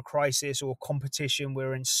situation or a crisis or competition.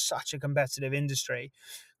 We're in such a competitive industry.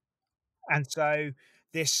 And so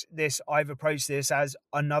this I've approached this as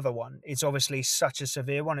another one. It's obviously such a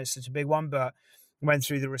severe one, it's such a big one, but went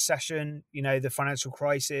through the recession, the financial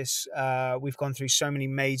crisis. We've gone through so many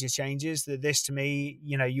major changes that this, to me,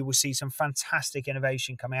 you will see some fantastic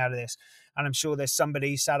innovation coming out of this. And I'm sure there's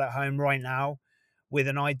somebody sat at home right now with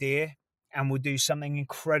an idea and will do something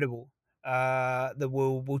incredible that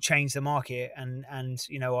will change the market. And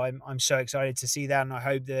I'm so excited to see that, and I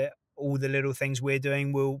hope that all the little things we're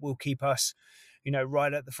doing will keep us,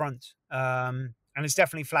 right at the front. And it's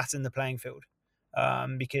definitely flattened the playing field,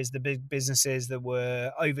 because the big businesses that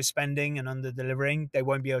were overspending and under delivering, they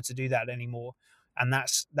won't be able to do that anymore. And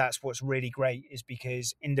that's what's really great, is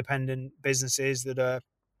because independent businesses that are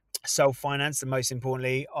self-financed and, most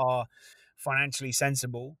importantly, are financially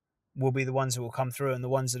sensible, will be the ones that will come through, and the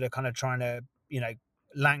ones that are kind of trying to,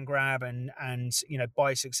 land grab and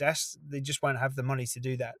buy success, they just won't have the money to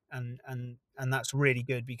do that. And that's really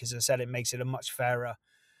good, because, as I said, it makes it a much fairer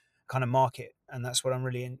kind of market, and that's what I'm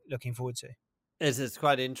really looking forward to. It's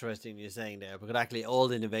quite interesting you're saying there, because actually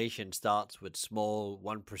all innovation starts with small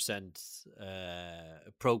 1%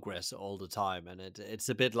 progress all the time. And it's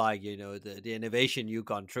a bit like, the innovation you've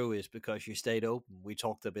gone through is because you stayed open. We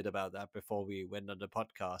talked a bit about that before we went on the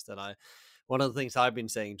podcast. And one of the things I've been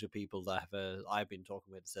saying to people that I've been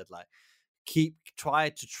talking with, said, like, try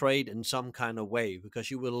to trade in some kind of way, because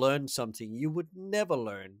you will learn something you would never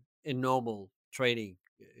learn in normal trading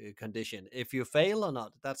condition. If you fail or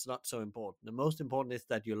not, that's not so important. The most important is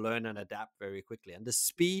that you learn and adapt very quickly. And the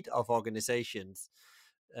speed of organizations,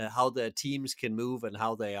 how their teams can move and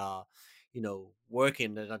how they are,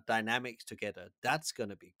 working the dynamics together, that's going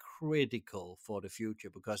to be critical for the future,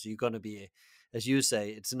 because you're going to be, as you say,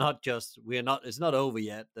 it's not over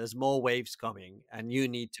yet. There's more waves coming, and you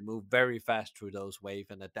need to move very fast through those waves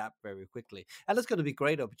and adapt very quickly. And there's going to be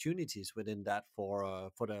great opportunities within that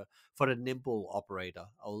for the nimble operator.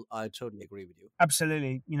 I totally agree with you.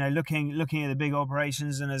 Absolutely. Looking at the big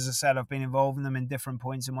operations, and as I said, I've been involved in them in different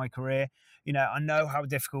points in my career. I know how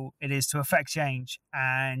difficult it is to affect change,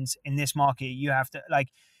 and in this market, you have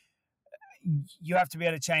to be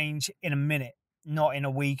able to change in a minute, not in a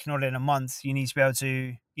week, not in a month. You need to be able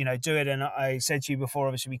to, do it. And I said to you before,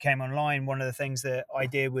 obviously, we came online. One of the things that I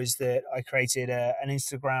did was that I created an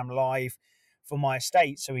Instagram live for my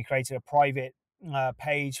estate. So we created a private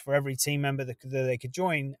page for every team member that they could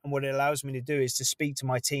join. And what it allows me to do is to speak to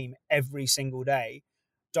my team every single day,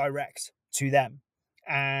 direct to them.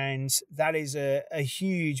 And that is a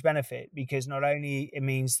huge benefit, because not only it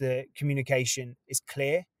means that communication is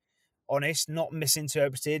clear, honest, not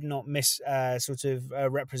misinterpreted, not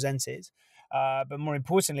represented, but more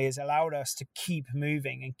importantly, it's allowed us to keep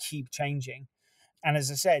moving and keep changing. And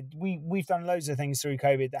as I said, we've done loads of things through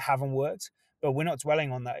COVID that haven't worked, but we're not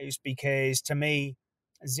dwelling on those, because to me,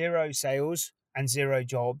 zero sales and zero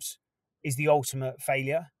jobs is the ultimate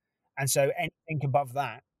failure. And so anything above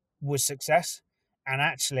that was success. And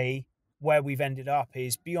actually, where we've ended up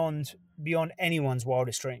is beyond anyone's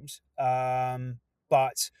wildest dreams.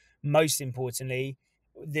 But most importantly,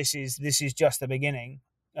 this is just the beginning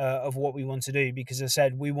of what we want to do, because, as I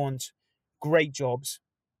said, we want great jobs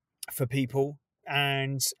for people,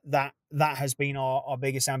 and that has been our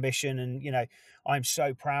biggest ambition. And I'm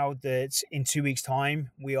so proud that in 2 weeks'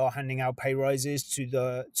 time we are handing out pay rises to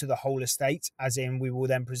the whole estate, as in we will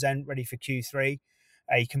then present, ready for Q3,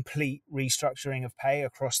 a complete restructuring of pay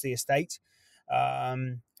across the estate.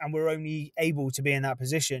 And we're only able to be in that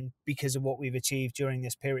position because of what we've achieved during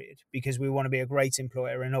this period, because we want to be a great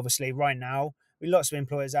employer. And obviously right now, we lots of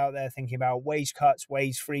employers out there thinking about wage cuts,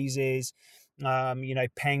 wage freezes,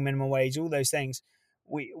 paying minimum wage, all those things.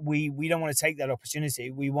 We don't want to take that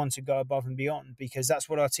opportunity. We want to go above and beyond, because that's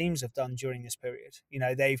what our teams have done during this period.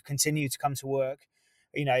 They've continued to come to work.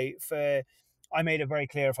 I made it very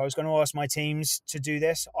clear, if I was going to ask my teams to do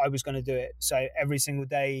this, I was going to do it. So every single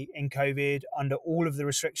day in COVID, under all of the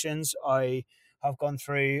restrictions, I I've gone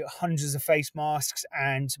through hundreds of face masks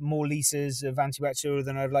and more liters of antibacterial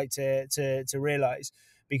than I'd like to realize,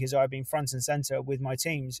 because I've been front and center with my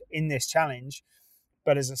teams in this challenge.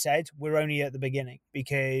 But as I said, we're only at the beginning,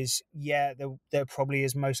 because there probably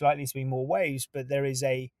is most likely to be more waves, but there is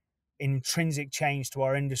a intrinsic change to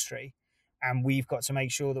our industry, and we've got to make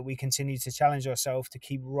sure that we continue to challenge ourselves to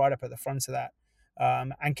keep right up at the front of that,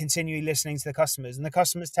 and continue listening to the customers. And the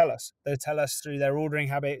customers tell us; they'll tell us through their ordering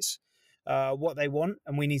habits what they want,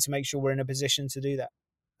 and we need to make sure we're in a position to do that.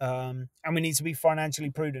 And we need to be financially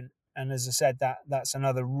prudent. And as I said, that's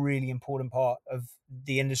another really important part of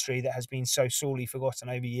the industry that has been so sorely forgotten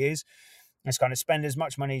over years. It's kind of spend as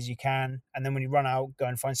much money as you can, and then when you run out, go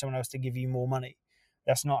and find someone else to give you more money.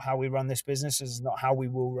 That's not how we run this business. This is not how we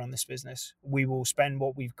will run this business. We will spend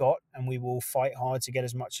what we've got, and we will fight hard to get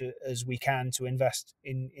as much as we can to invest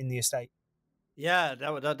in the estate. Yeah,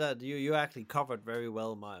 that you actually covered very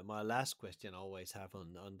well. My last question I always have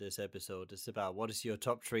on this episode is about what is your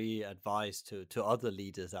top three advice to other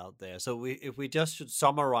leaders out there. So if we just should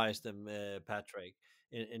summarize them, Patrick,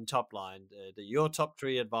 in top line, your top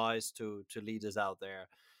three advice to leaders out there,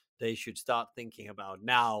 they should start thinking about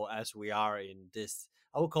now, as we are in this,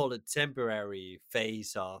 I would call it temporary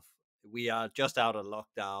phase of, we are just out of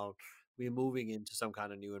lockdown, we're moving into some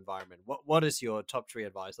kind of new environment. What is your top three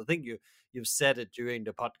advice? I think you've said it during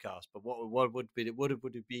the podcast, but what would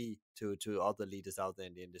it be to other leaders out there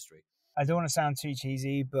in the industry? I don't want to sound too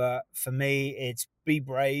cheesy, but for me, it's be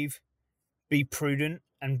brave, be prudent,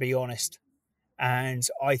 and be honest. And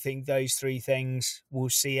I think those three things will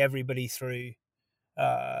see everybody through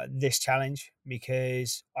this challenge,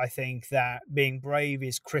 because I think that being brave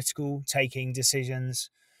is critical, taking decisions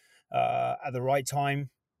at the right time,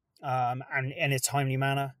 and in a timely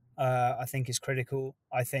manner. I think is critical.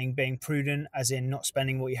 I think being prudent, as in not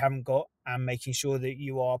spending what you haven't got, and making sure that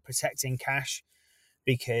you are protecting cash,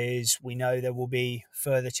 because we know there will be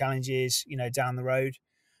further challenges, down the road.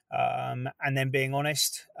 And then being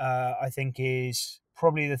honest, I think, is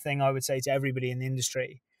probably the thing I would say to everybody in the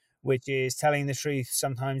industry, which is telling the truth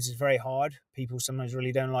sometimes is very hard. People sometimes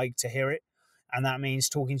really don't like to hear it. And that means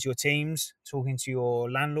talking to your teams, talking to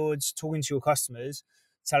your landlords, talking to your customers,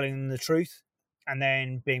 telling them the truth, and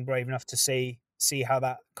then being brave enough to see how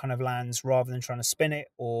that kind of lands, rather than trying to spin it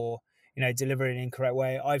or deliver it in an incorrect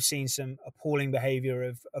way. I've seen some appalling behavior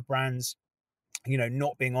of brands,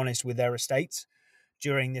 not being honest with their estates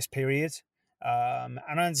during this period. And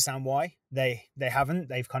I understand why they haven't.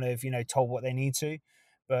 They've kind of told what they need to,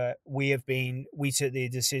 but we took the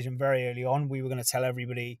decision very early on. We were going to tell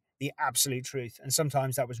everybody the absolute truth, and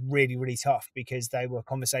sometimes that was really, really tough, because they were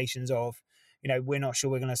conversations of, we're not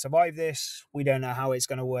sure we're going to survive this. We don't know how it's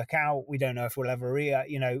going to work out. We don't know if we'll ever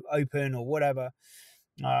open or whatever.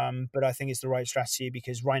 But I think it's the right strategy,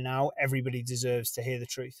 because right now everybody deserves to hear the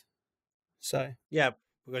truth. So Yeah,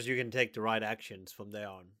 because you can take the right actions from there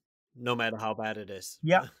on, no matter how bad it is.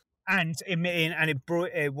 yeah, and it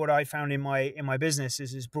brought what I found in my business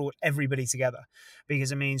is it's brought everybody together,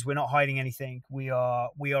 because it means we're not hiding anything. We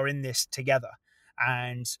are in this together,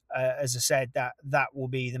 and as I said, that will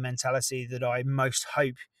be the mentality that I most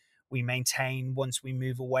hope we maintain once we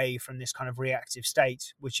move away from this kind of reactive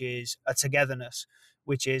state, which is a togetherness,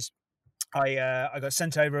 which is I got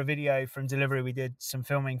sent over a video from Delivery. We did some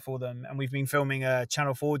filming for them, and we've been filming a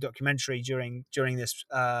Channel 4 documentary during this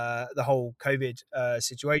the whole COVID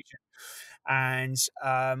situation. And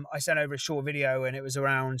I sent over a short video, and it was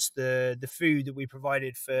around the food that we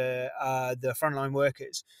provided for the frontline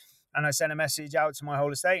workers. And I sent a message out to my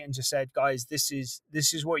whole estate and just said, guys, this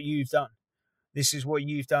is what you've done. This is what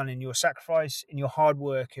you've done in your sacrifice, in your hard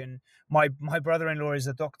work. And my brother-in-law is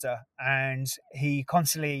a doctor, and he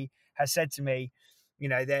constantly has said to me,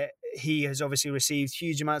 that he has obviously received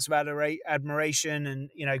huge amounts of admiration and,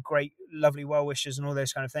 great, lovely well wishes and all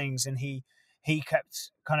those kind of things. And he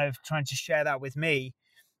kept kind of trying to share that with me,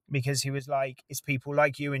 because he was like, it's people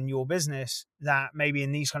like you in your business that maybe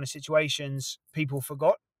in these kind of situations people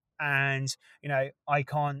forgot. And I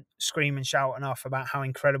can't scream and shout enough about how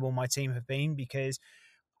incredible my team have been, because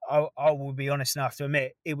I will be honest enough to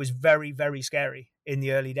admit it was very, very scary in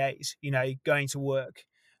the early days, going to work,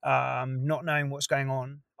 not knowing what's going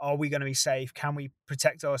on. Are we going to be safe? Can we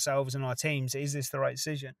protect ourselves and our teams? Is this the right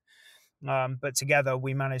decision? But together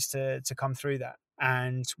we managed to come through that,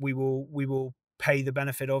 and we will pay the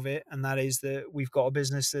benefit of it. And that is that we've got a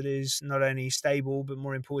business that is not only stable, but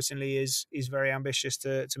more importantly is very ambitious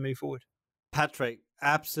to move forward. Patrick,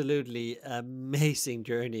 absolutely amazing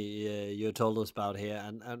journey you told us about here,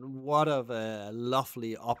 and what of a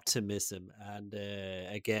lovely optimism, and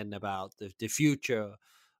again about the future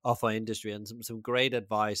of our industry, and some great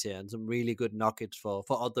advice here and some really good nuggets for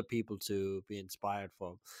other people to be inspired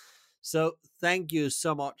from. So thank you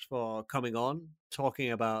so much for coming on,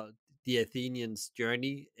 talking about the Athenians'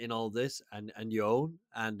 journey in all this and your own.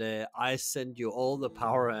 And I send you all the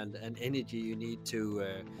power and energy you need to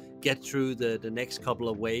get through the next couple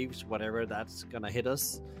of waves, whatever that's going to hit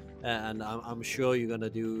us. And I'm sure you're going to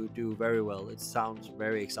do very well. It sounds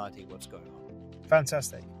very exciting what's going on.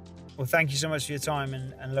 Fantastic. Well, thank you so much for your time,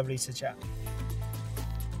 and lovely to chat.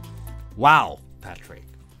 Wow, Patrick.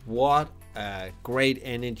 What great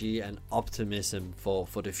energy and optimism for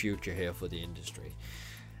the future here for the industry.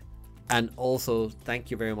 And also, thank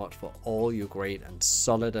you very much for all your great and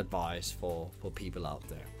solid advice for people out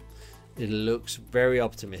there. It looks very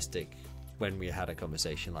optimistic when we had a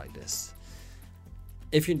conversation like this.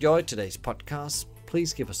 If you enjoyed today's podcast,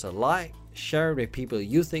 please give us a like, share it with people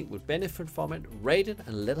you think would benefit from it, rate it,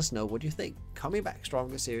 and let us know what you think. Coming Back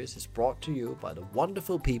Stronger series is brought to you by the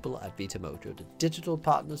wonderful people at Vitamojo, the digital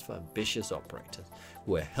partners for ambitious operators,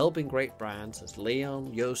 who are helping great brands as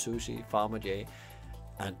Leon, Yo Sushi, Farmer J,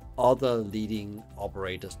 and other leading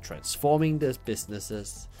operators transforming their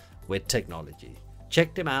businesses with technology.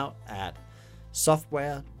 Check them out at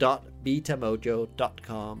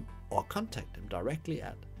software.vitamojo.com or contact them directly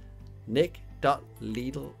at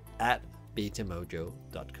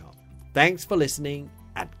nick.lidl@vitamojo.com. Thanks for listening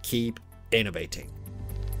and keep innovating.